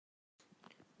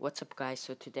What's up, guys?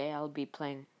 So today I'll be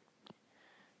playing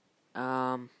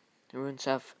Runes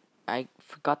of, I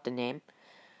forgot the name.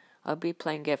 I'll be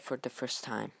playing it for the first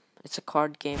time. It's a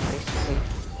card game basically.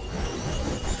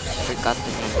 Forgot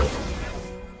the name.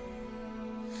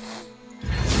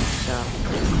 So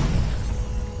okay.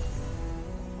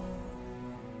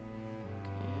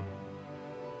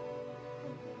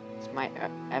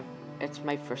 It's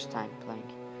my first time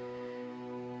playing.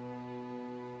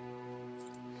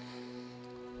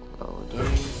 Loading.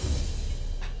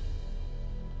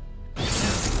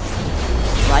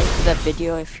 Like the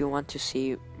video if you want to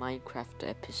see Minecraft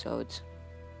episodes.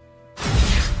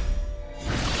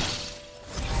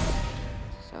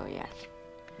 So yeah,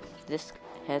 this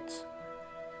hits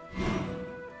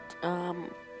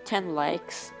 10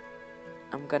 likes.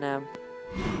 I'm gonna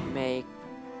make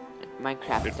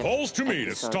Minecraft. It falls to me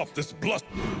to stop this blood.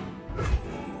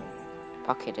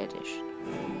 Pocket edition.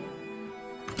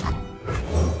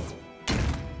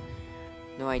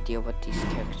 No idea what these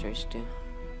characters do.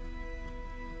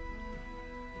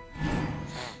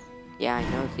 Yeah, I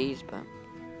know these, but...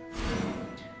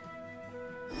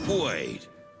 Wait,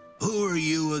 who are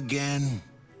you again?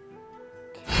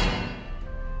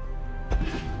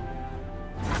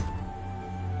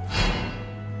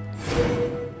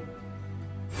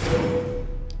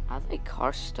 I like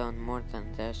Hearthstone more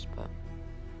than this, but...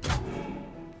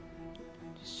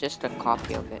 it's just a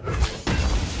copy of it.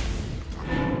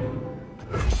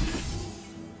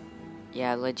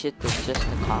 Yeah, legit, it's just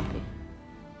a copy.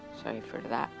 Sorry for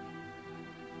that.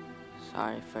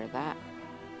 Sorry for that.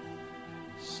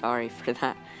 Sorry for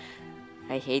that.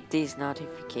 I hate these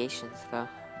notifications though.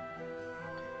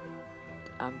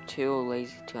 I'm too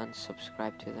lazy to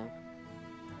unsubscribe to them.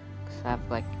 Cause I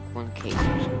have like 1K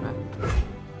subscribers.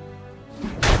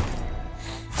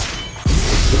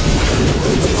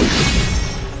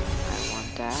 I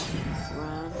want that.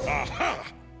 Run. Aha!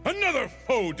 Another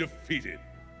foe defeated.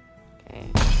 Okay.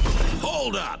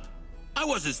 Hold up! I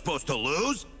wasn't supposed to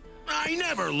lose. I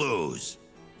never lose.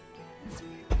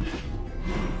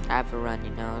 I have a runny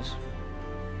nose.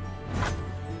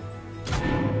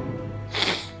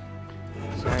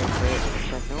 Sorry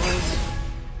for the noise,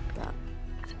 but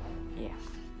yeah.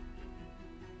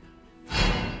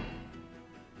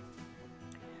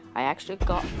 I actually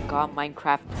got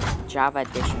Minecraft Java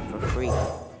Edition for free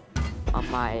on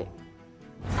my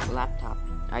laptop.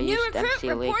 I used MC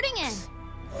reporting in.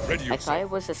 I thought it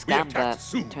was a scam, but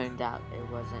it turned out it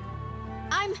wasn't.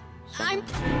 I'm.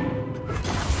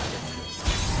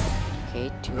 Okay,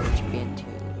 2 HP and 2.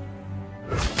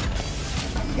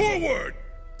 Forward!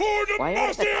 For the Why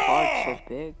are the cards so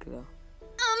big, though?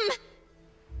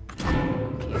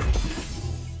 Okay.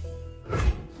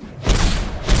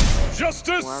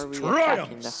 Justice Why are we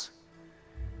triumphs!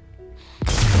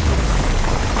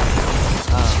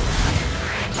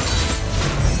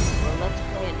 Well, let's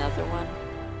play another one.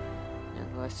 And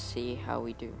let's see how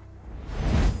we do.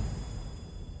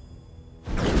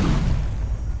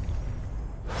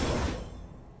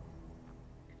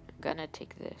 I'm gonna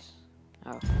take this.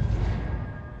 Oh.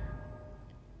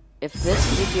 If this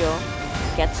video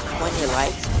gets 20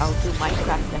 likes, I'll do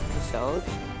Minecraft episodes,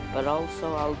 but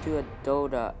also I'll do a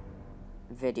Dota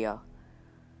video.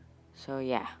 So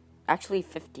yeah, actually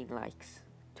 15 likes.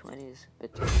 20 is a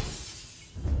bit...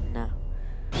 no.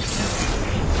 Okay.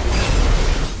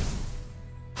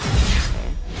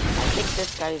 I think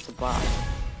this guy is a bot.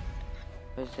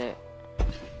 Or is it?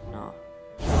 No.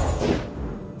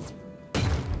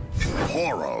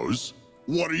 Horrors?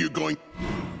 What are you going?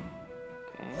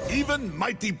 Okay. Even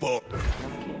mighty boat.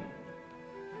 Okay.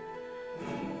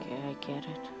 Okay, I get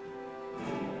it.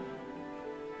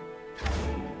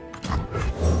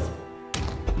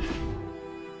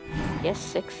 Yes,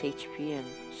 6 HP and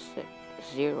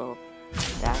 0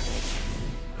 damage.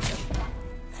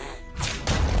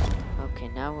 Okay,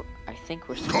 now I think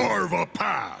we're Carve a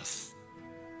path.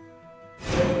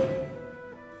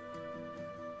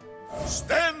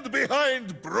 Stand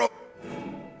behind, bro.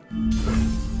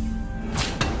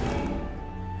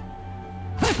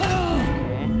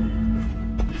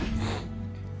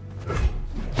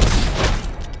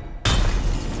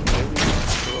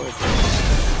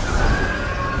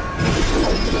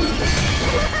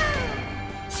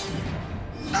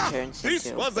 okay.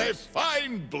 This was a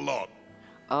fine block.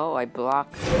 Oh, I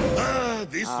blocked.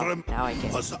 This now I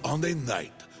get was on the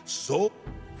night. So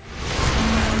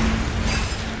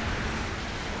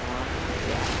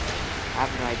yeah. I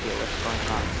have no idea what's going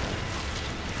on.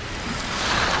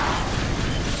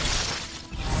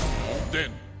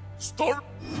 then start.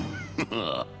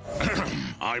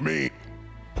 I mean.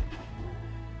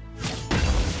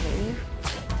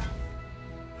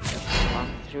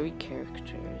 Okay. 3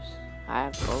 characters. I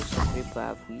have also 3, but I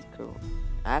have weaker.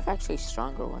 I have actually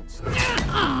stronger ones.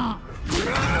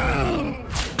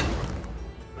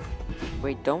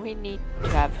 Wait, don't we need to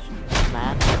have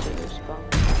mana to respawn?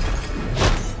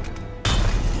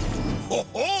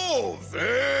 Oh,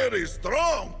 very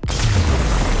strong.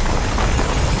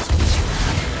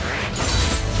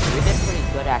 We did pretty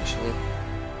good actually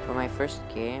for my first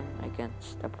game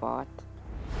against a bot.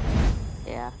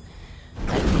 Yeah,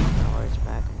 I think hours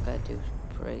back I'm gonna do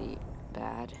pretty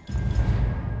bad.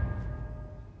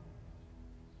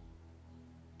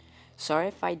 Sorry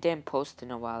if I didn't post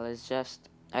in a while. It's just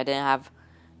I didn't have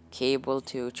cable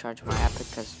to charge my app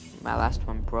because my last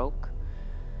one broke.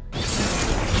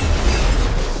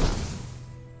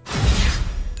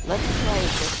 Let's try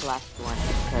this last one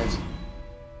because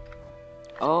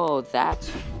oh,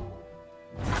 that's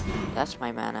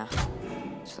my mana.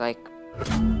 It's like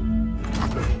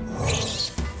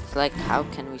how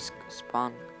can we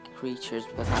spawn creatures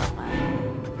without mana?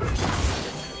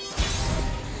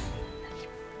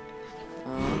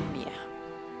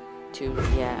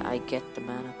 Yeah, I get the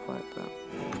mana part, bro.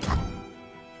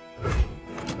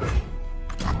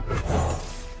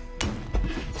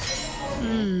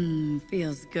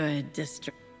 Feels good,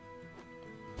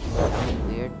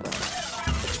 Weird, but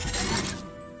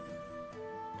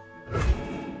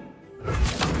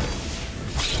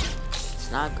it's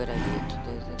not a good idea to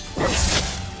do this.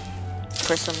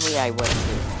 Personally, I wouldn't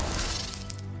do it.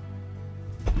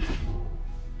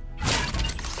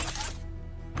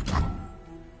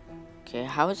 Okay,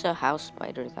 how is a house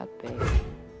spider that big?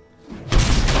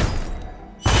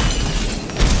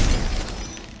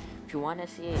 If you want to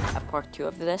see a part 2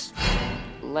 of this,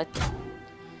 let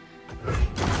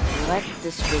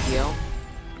this video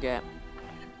get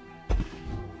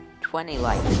 20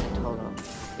 likes in total.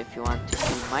 If you want to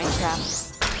see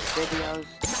Minecraft videos,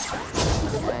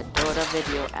 a Dota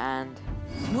video, and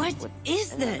What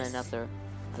is this? another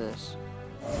this.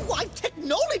 Why,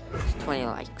 technology! It's 20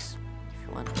 likes. If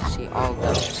you want to see all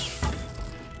those.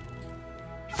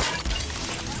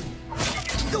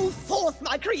 Go forth,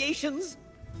 my creations!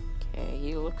 Okay,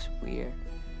 he looks weird.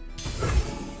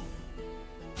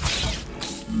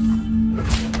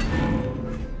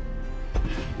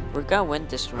 We're gonna win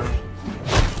this round.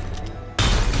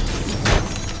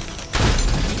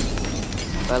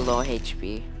 But low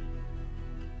HP.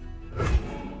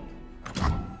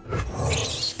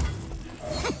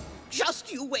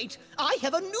 Just you wait! I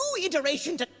have a new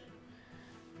iteration to...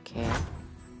 Okay.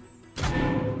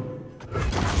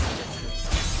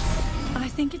 I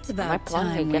think it's Am I about playing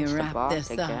time we against the wrap boss this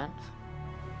again? up.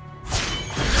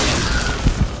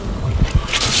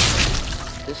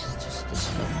 This is just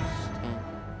disgusting.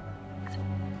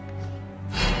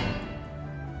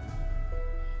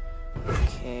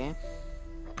 Okay.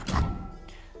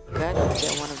 Gotta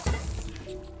get one of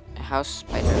the house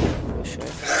spider for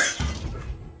sure.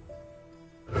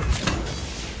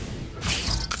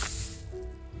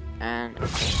 And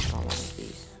okay, one of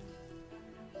these.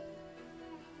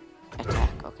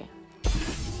 Attack, okay.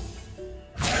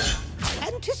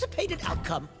 Anticipated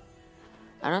outcome.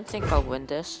 I don't think I'll win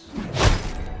this.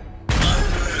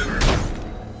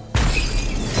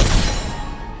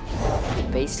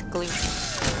 Basically,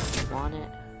 want it.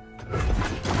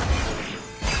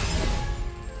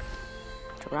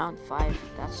 To round 5,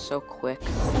 that's so quick.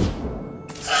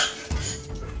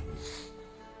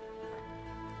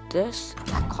 This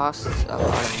costs a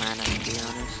lot of mana, to be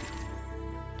honest.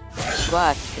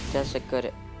 But it does a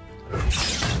good.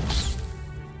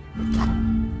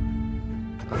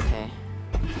 Okay.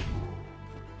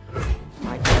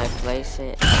 Why did I place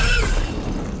it?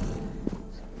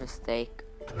 Mistake.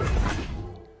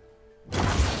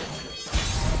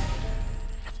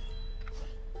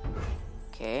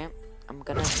 Okay, I'm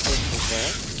gonna switch to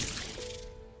this.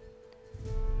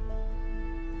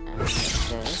 And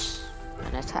this.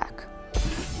 And attack.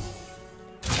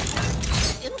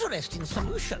 Interesting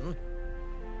solution.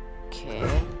 Okay,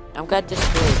 I'm gonna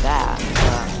destroy that.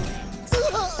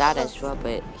 That as well,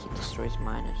 but he destroys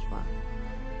mine as well.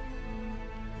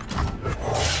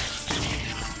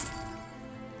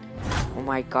 Oh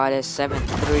my god, it's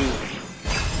 7-3.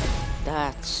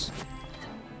 That's...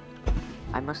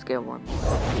 I must get one more.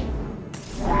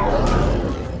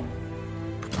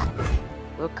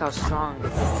 Look how strong.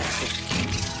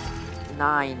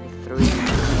 9-3.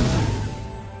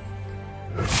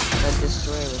 Let's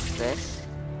destroy with this.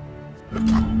 And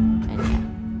yeah.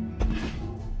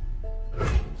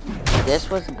 This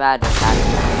was a bad attack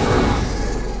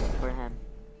for him.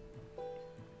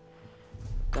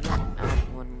 Gonna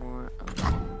add one more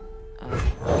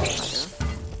spider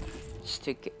just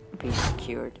to be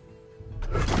secured.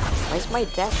 Why is my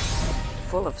deck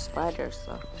full of spiders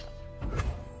though?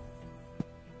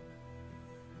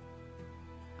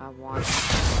 I want...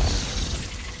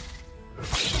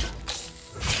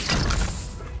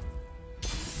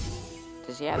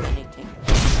 Does he have anything?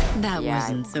 That Yeah,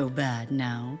 wasn't so bad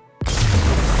now.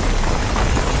 Spiders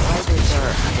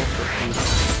are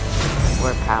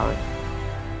overpowered.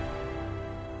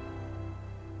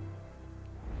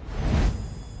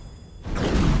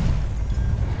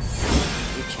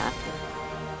 You champion.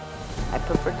 I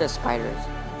prefer the spiders.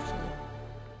 Actually.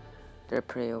 They're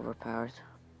pretty overpowered.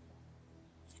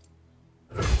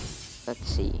 Let's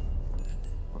see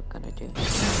what we're gonna do.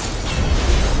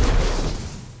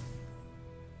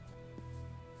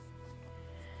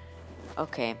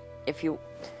 Okay, if you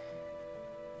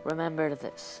remember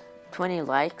this, 20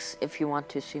 likes if you want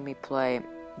to see me play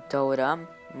Dota,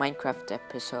 Minecraft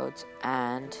episodes,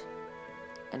 and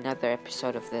another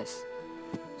episode of this.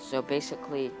 So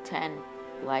basically 10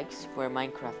 likes for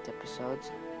Minecraft episodes,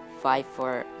 5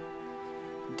 for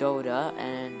Dota,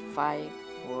 and 5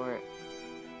 for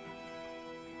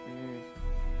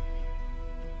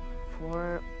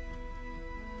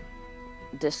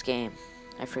this game.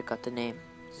 I forgot the name.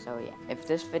 So yeah, if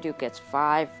this video gets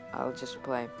 5, I'll just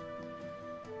play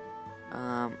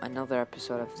another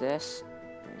episode of this.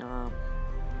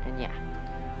 And yeah,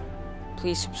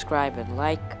 please subscribe and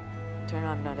like, turn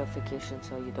on notifications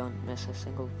so you don't miss a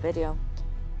single video,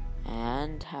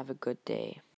 and have a good day.